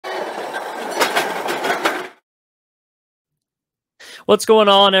What's going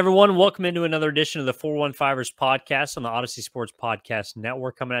on, everyone? Welcome into another edition of the 415ers podcast on the Odyssey Sports Podcast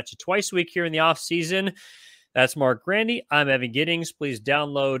Network, coming at you twice a week here in the offseason. That's Marc Grandi. I'm Evan Giddings. Please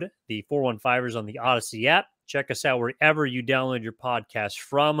download the 415ers on the Odyssey app. Check us out wherever you download your podcast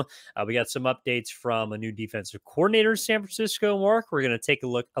from. We got some updates from a new defensive coordinator in San Francisco, Marc. We're going to take a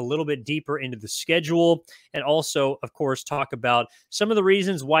look a little bit deeper into the schedule and also, of course, talk about some of the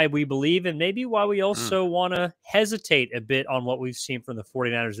reasons why we believe and maybe why we also want to hesitate a bit on what we've seen from the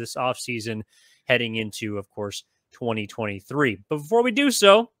 49ers this offseason heading into, of course, 2023. But before we do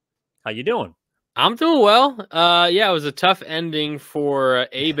so, how you doing? I'm doing well. Yeah, it was a tough ending for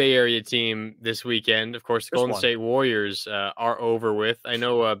a Bay Area team this weekend. Of course, the Golden State Warriors are over with. I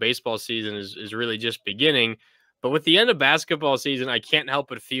know baseball season is really just beginning, but with the end of basketball season, I can't help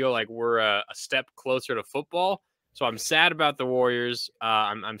but feel like we're a step closer to football. So I'm sad about the Warriors.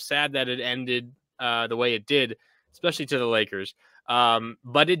 I'm sad that it ended the way it did, especially to the Lakers.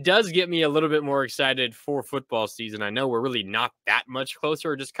 But it does get me a little bit more excited for football season. I know we're really not that much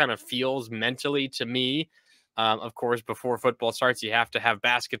closer. It just kind of feels mentally to me. Of course, before football starts, you have to have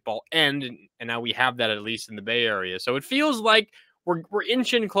basketball end, and now we have that at least in the Bay Area. So it feels like we're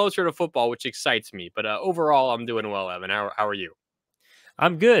inching closer to football, which excites me. But overall, I'm doing well, Evan. How are you?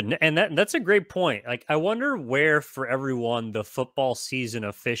 I'm good. And that's a great point. Like, I wonder where for everyone the football season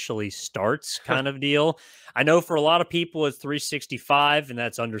officially starts, kind of deal. I know for a lot of people it's 365, and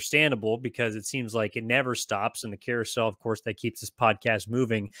that's understandable because it seems like it never stops. And the carousel, of course, that keeps this podcast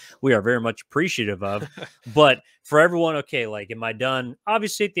moving, we are very much appreciative of. But for everyone, okay, like, am I done?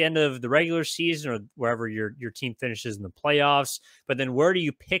 Obviously, at the end of the regular season or wherever your team finishes in the playoffs, but then where do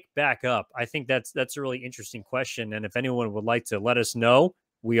you pick back up? I think that's a really interesting question. And if anyone would like to let us know,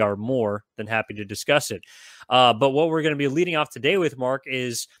 we are more than happy to discuss it. But what we're going to be leading off today with, Marc,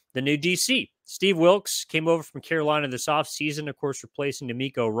 is the new DC. Steve Wilks came over from Carolina this offseason, of course, replacing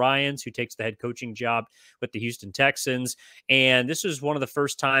DeMeco Ryans, who takes the head coaching job with the Houston Texans. And this was one of the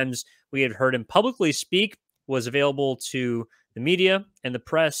first times we had heard him publicly speak, was available to the media and the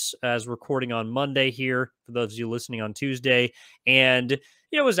press as recording on Monday here, for those of you listening on Tuesday. And,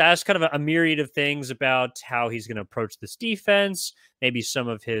 was asked kind of a myriad of things about how he's going to approach this defense, maybe some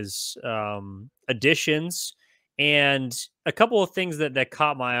of his additions, and a couple of things that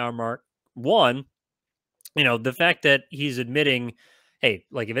caught my eye, Marc. One, the fact that he's admitting, hey,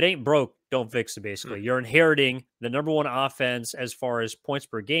 like, if it ain't broke, don't fix it, basically. You're inheriting the number one offense as far as points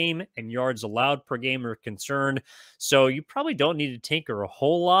per game and yards allowed per game are concerned. So you probably don't need to tinker a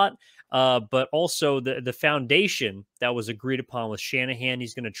whole lot. But also the foundation that was agreed upon with Shanahan,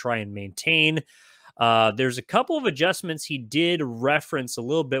 he's going to try and maintain. There's a couple of adjustments he did reference a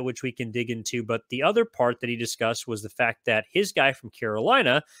little bit, which we can dig into. But the other part that he discussed was the fact that his guy from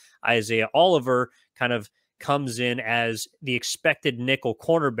Carolina, Isaiah Oliver, kind of comes in as the expected nickel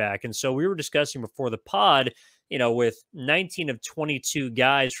cornerback. And so we were discussing before the pod, with 19 of 22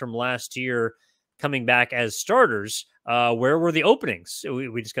 guys from last year coming back as starters, where were the openings?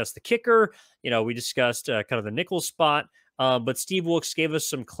 We discussed the kicker, we discussed kind of the nickel spot, but Steve Wilks gave us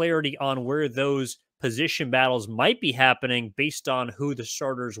some clarity on where those position battles might be happening based on who the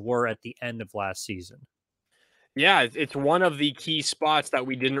starters were at the end of last season. Yeah, it's one of the key spots that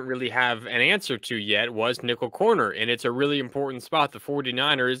we didn't really have an answer to yet was nickel corner, and it's a really important spot. The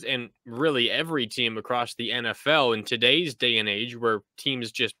 49ers and really every team across the NFL in today's day and age where teams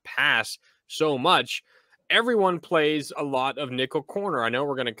just pass so much, everyone plays a lot of nickel corner. I know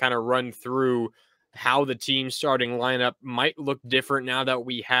we're going to kind of run through how the team starting lineup might look different now that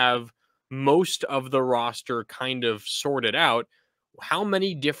we have most of the roster kind of sorted out. How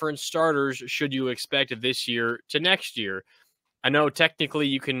many different starters should you expect this year to next year? I know technically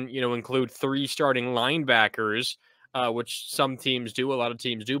you can, include 3 starting linebackers, which some teams do, a lot of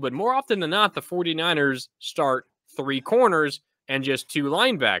teams do, but more often than not, the 49ers start 3 corners and just 2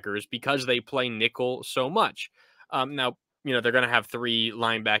 linebackers because they play nickel so much. Now, they're going to have 3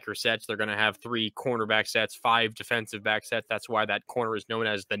 linebacker sets. They're going to have 3 cornerback sets, 5 defensive back sets. That's why that corner is known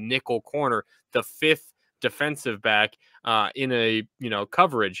as the nickel corner, the 5th defensive back in a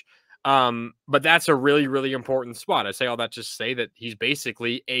coverage, but that's a really, really important spot. I say all that to say that he's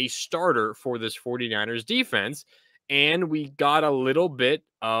basically a starter for this 49ers defense, and we got a little bit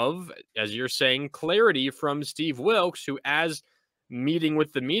of, as you're saying, clarity from Steve Wilks, who, as meeting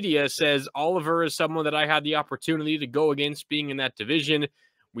with the media, says Oliver is someone that I had the opportunity to go against being in that division.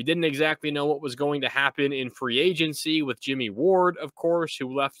 We didn't exactly know what was going to happen in free agency with Jimmie Ward, of course,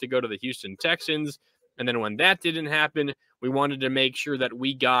 who left to go to the Houston Texans. And then when that didn't happen, we wanted to make sure that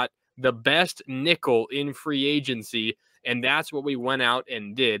we got the best nickel in free agency. And that's what we went out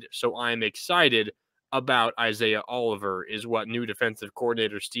and did. So I'm excited about Isaiah Oliver, is what new defensive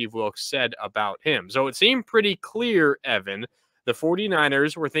coordinator Steve Wilks said about him. So it seemed pretty clear, Evan. The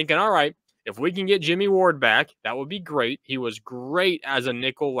 49ers were thinking, all right, if we can get Jimmie Ward back, that would be great. He was great as a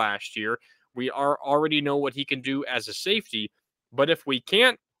nickel last year. We already know what he can do as a safety. But if we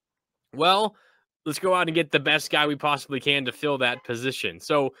can't, well, let's go out and get the best guy we possibly can to fill that position.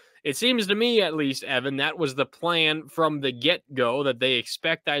 So it seems to me, at least, Evan, that was the plan from the get-go, that they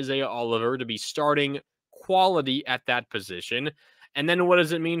expect Isaiah Oliver to be starting quality at that position. And then what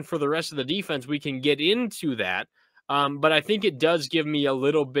does it mean for the rest of the defense? We can get into that. But I think it does give me a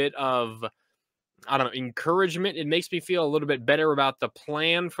little bit of, I don't know, encouragement. It makes me feel a little bit better about the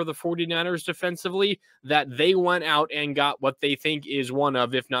plan for the 49ers defensively, that they went out and got what they think is one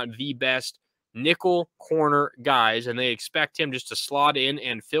of, if not the best, nickel corner guys, and they expect him just to slot in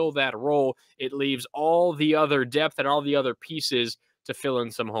and fill that role. It leaves all the other depth and all the other pieces to fill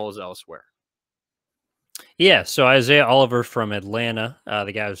in some holes elsewhere. Yeah, so Isaiah Oliver from Atlanta,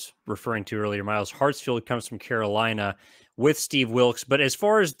 the guy I was referring to earlier, Miles Hartsfield comes from Carolina with Steve Wilks. But as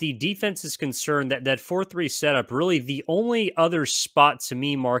far as the defense is concerned, that 4-3 setup, really the only other spot to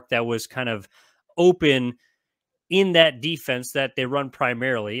me, Mark, that was kind of open in that defense that they run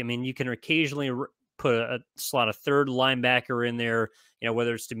primarily. I mean, you can occasionally put a slot a third linebacker in there,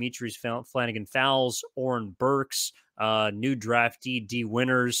 whether it's Demetrius Flanagan Fowles, Oren Burks, new draftee D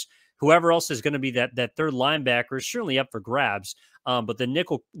Winners, whoever else is going to be that third linebacker is certainly up for grabs. But the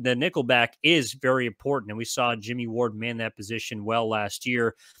nickelback is very important, and we saw Jimmie Ward man that position well last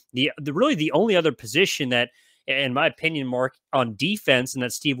year. Really the only other position that, in my opinion, Mark, on defense, and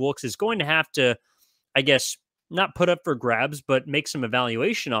that Steve Wilks is going to have to, I guess, not put up for grabs, but make some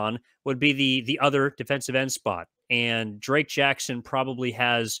evaluation on, would be the other defensive end spot. And Drake Jackson probably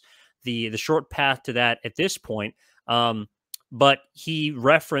has the short path to that at this point. But he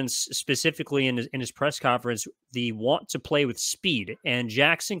referenced specifically in his press conference the want to play with speed, and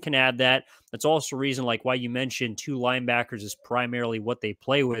Jackson can add that. That's also a reason, like why you mentioned two linebackers is primarily what they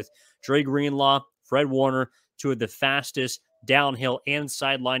play with. Dre Greenlaw, Fred Warner, two of the fastest downhill and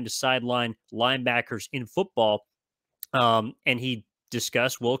sideline to sideline linebackers in football. And he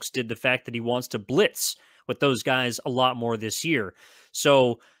discussed, Wilks did, the fact that he wants to blitz with those guys a lot more this year.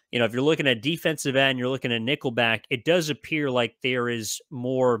 So, if you're looking at defensive end, you're looking at nickelback, it does appear like there is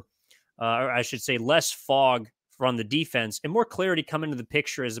more, or I should say less fog from the defense and more clarity coming into the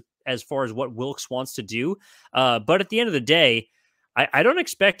picture as far as what Wilks wants to do. But at the end of the day, I don't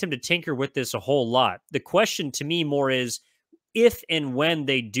expect him to tinker with this a whole lot. The question to me more is, if and when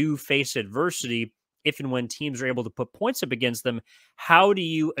they do face adversity, if and when teams are able to put points up against them, how do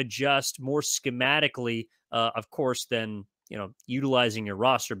you adjust more schematically, of course, than utilizing your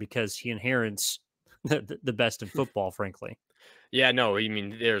roster, because he inherits the best in football, frankly. Yeah, no, I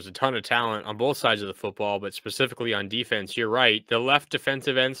mean, there's a ton of talent on both sides of the football, but specifically on defense, you're right. The left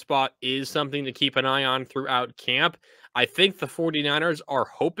defensive end spot is something to keep an eye on throughout camp. I think the 49ers are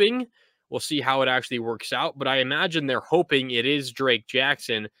hoping, we'll see how it actually works out, but I imagine they're hoping it is Drake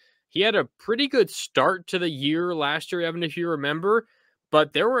Jackson. He had a pretty good start to the year last year, Evan, if you remember.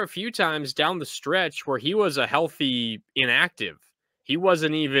 But there were a few times down the stretch where he was a healthy inactive. He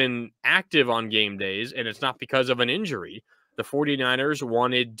wasn't even active on game days, and it's not because of an injury. The 49ers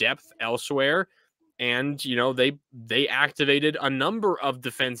wanted depth elsewhere, and, they activated a number of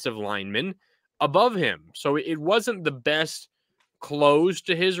defensive linemen above him. So it wasn't the best close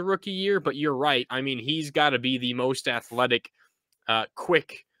to his rookie year, but you're right. I mean, he's got to be the most athletic,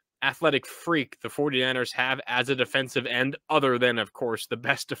 quick, athletic freak the 49ers have as a defensive end, other than, of course, the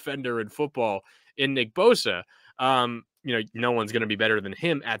best defender in football in Nick Bosa. No one's going to be better than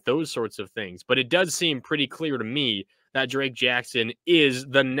him at those sorts of things. But it does seem pretty clear to me that Drake Jackson is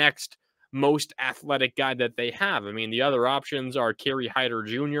the next most athletic guy that they have. I mean, the other options are Kerry Hyder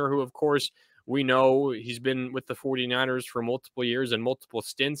Jr., who, of course, we know he's been with the 49ers for multiple years and multiple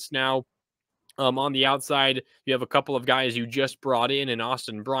stints now. On the outside, you have a couple of guys you just brought in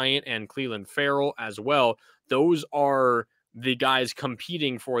Austin Bryant and Cleveland Farrell as well. Those are the guys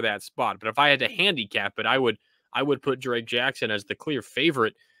competing for that spot. But if I had to handicap it, I would put Drake Jackson as the clear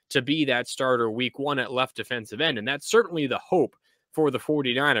favorite to be that starter week one at left defensive end. And that's certainly the hope for the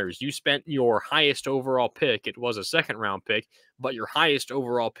 49ers. You spent your highest overall pick. It was a second-round pick, but your highest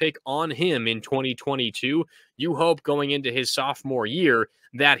overall pick on him in 2022. You hope going into his sophomore year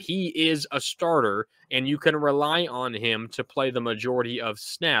that he is a starter and you can rely on him to play the majority of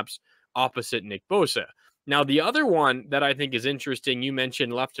snaps opposite Nick Bosa. Now, the other one that I think is interesting, you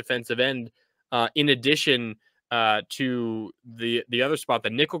mentioned left defensive end, in addition to the other spot, the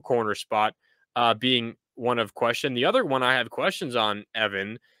nickel corner spot, being one of question. The other one I have questions on,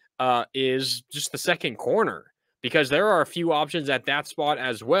 Evan, is just the second corner, because there are a few options at that spot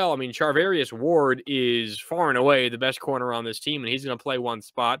as well. I mean, Charvarius Ward is far and away the best corner on this team, and he's going to play one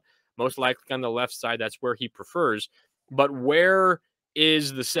spot, most likely on the left side. That's where he prefers. But where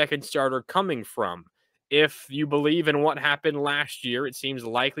is the second starter coming from? If you believe in what happened last year, it seems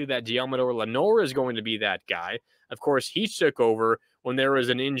likely that Diamador Lenore is going to be that guy. Of course, he took over when there was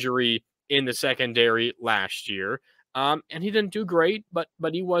an injury in the secondary last year. And he didn't do great, but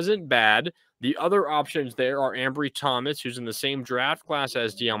he wasn't bad. The other options there are Ambry Thomas, who's in the same draft class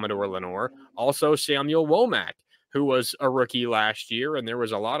as Diamador Lenore. Also Samuel Womack, who was a rookie last year, and there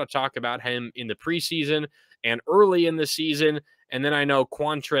was a lot of talk about him in the preseason and early in the season. And then I know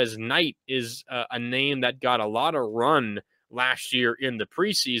Quantrez Knight is a name that got a lot of run last year in the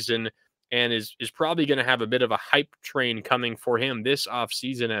preseason and is probably going to have a bit of a hype train coming for him this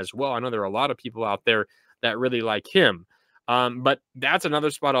offseason as well. I know there are a lot of people out there that really like him. But that's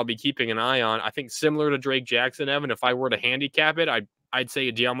another spot I'll be keeping an eye on. I think similar to Drake Jackson, Evan, if I were to handicap it, I'd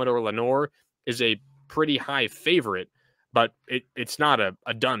say Diamador Lenore is a pretty high favorite, but it's not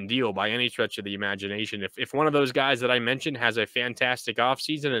a done deal by any stretch of the imagination. If one of those guys that I mentioned has a fantastic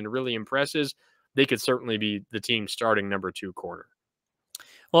offseason and really impresses, they could certainly be the team starting number 2 corner.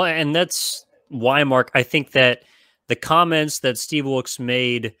 Well, and that's why, Mark, I think that the comments that Steve Wilks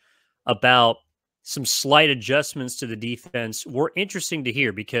made about some slight adjustments to the defense were interesting to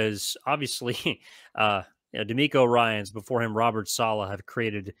hear, because obviously DeMeco Ryans, before him Robert Saleh, have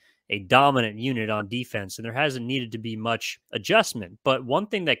created a dominant unit on defense, and there hasn't needed to be much adjustment. But one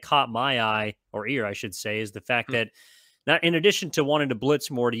thing that caught my eye, or ear, I should say, is the fact that not, in addition to wanting to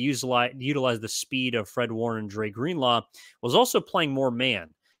blitz more to utilize the speed of Fred Warner and Dre Greenlaw, was also playing more man.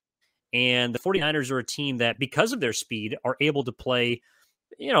 And the 49ers are a team that, because of their speed, are able to play,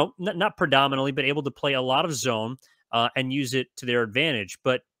 not predominantly, but able to play a lot of zone and use it to their advantage.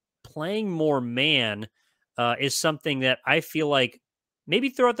 But playing more man is something that I feel like maybe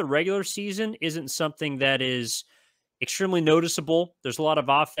throughout the regular season isn't something that is extremely noticeable. There's a lot of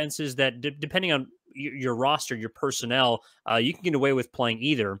offenses that, depending on your roster, your personnel, you can get away with playing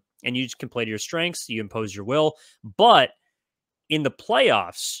either, and you just can play to your strengths. You impose your will. But in the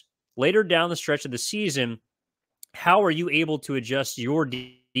playoffs, later down the stretch of the season, how are you able to adjust your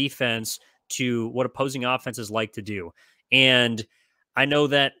defense to what opposing offenses like to do? And I know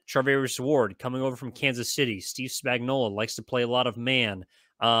that Charvarius Ward, coming over from Kansas City, Steve Spagnuolo likes to play a lot of man.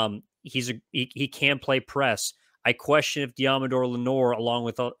 He can play press. I question if Diamador Lenore, along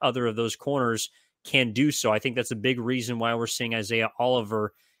with other of those corners, can do so. I think that's a big reason why we're seeing Isaiah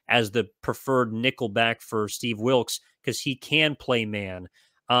Oliver as the preferred nickel back for Steve Wilks, because he can play man.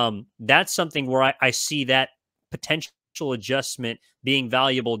 That's something where I see that potential adjustment being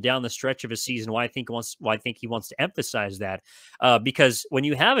valuable down the stretch of a season. Why I think he wants to emphasize that, because when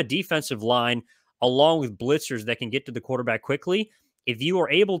you have a defensive line along with blitzers that can get to the quarterback quickly, if you are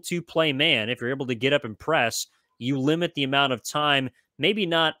able to play man, if you're able to get up and press, you limit the amount of time, maybe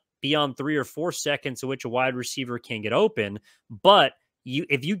not beyond 3 or 4 seconds in which a wide receiver can get open, but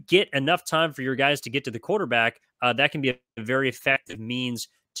if you get enough time for your guys to get to the quarterback, that can be a very effective means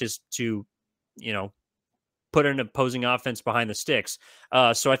to put an opposing offense behind the sticks.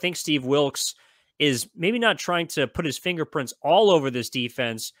 So I think Steve Wilks is maybe not trying to put his fingerprints all over this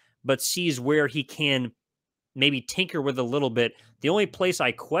defense, but sees where he can maybe tinker with a little bit. The only place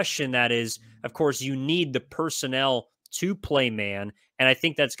I question that is, of course, you need the personnel to play man, and I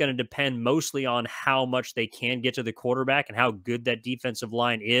think that's going to depend mostly on how much they can get to the quarterback and how good that defensive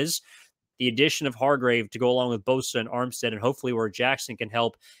line is. The addition of Hargrave to go along with Bosa and Armstead, and hopefully where Jackson can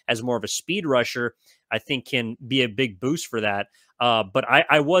help as more of a speed rusher, I think can be a big boost for that. But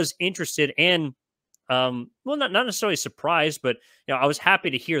I was interested and, not necessarily surprised, but I was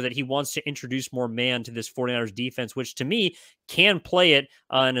happy to hear that he wants to introduce more man to this 49ers defense, which to me can play it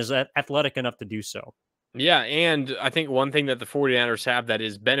and is athletic enough to do so. Yeah, and I think one thing that the 49ers have that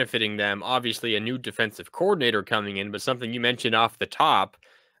is benefiting them, obviously a new defensive coordinator coming in, but something you mentioned off the top,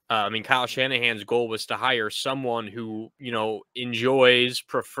 Kyle Shanahan's goal was to hire someone who, enjoys,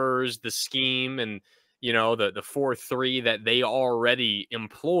 prefers the scheme and, the 4-3 that they already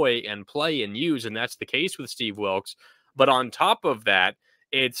employ and play and use. And that's the case with Steve Wilks. But on top of that,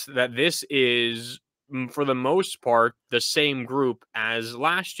 it's that this is, for the most part, the same group as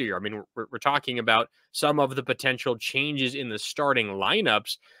last year. I mean, we're talking about some of the potential changes in the starting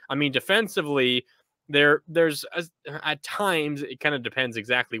lineups. I mean, defensively, there's at times, it kind of depends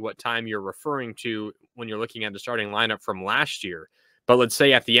exactly what time you're referring to when you're looking at the starting lineup from last year. But let's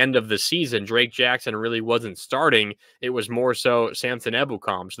say at the end of the season, Drake Jackson really wasn't starting. It was more so Samson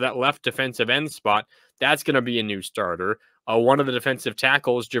Ebukam. So that left defensive end spot, that's going to be a new starter. One of the defensive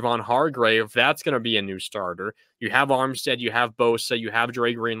tackles, Javon Hargrave, that's going to be a new starter. You have Armstead, you have Bosa, you have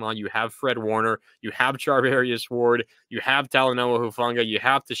Dre Greenlaw, you have Fred Warner, you have Charvarius Ward, you have Talanoa Hufanga, you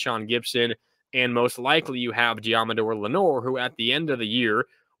have Deshaun Gibson, and most likely you have Diamador Lenore, who at the end of the year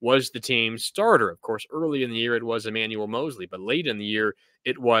was the team's starter. Of course, early in the year it was Emmanuel Mosley, but late in the year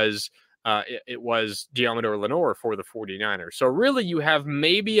it was Diamador Lenore for the 49ers. So really you have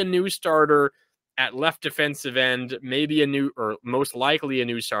maybe a new starter at left defensive end, maybe a new, or most likely a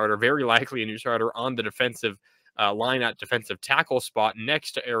new starter, very likely a new starter on the defensive line at defensive tackle spot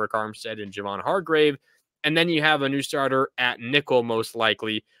next to Eric Armstead and Javon Hargrave. And then you have a new starter at nickel, most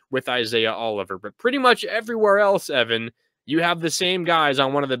likely, with Isaiah Oliver. But pretty much everywhere else, Evan, you have the same guys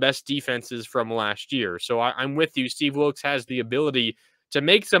on one of the best defenses from last year. So I'm with you. Steve Wilks has the ability to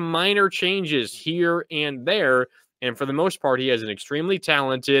make some minor changes here and there. And for the most part, he has an extremely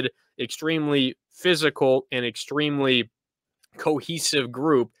talented, extremely physical, and extremely cohesive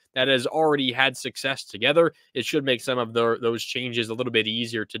group that has already had success together. It should make some of those changes a little bit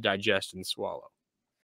easier to digest and swallow.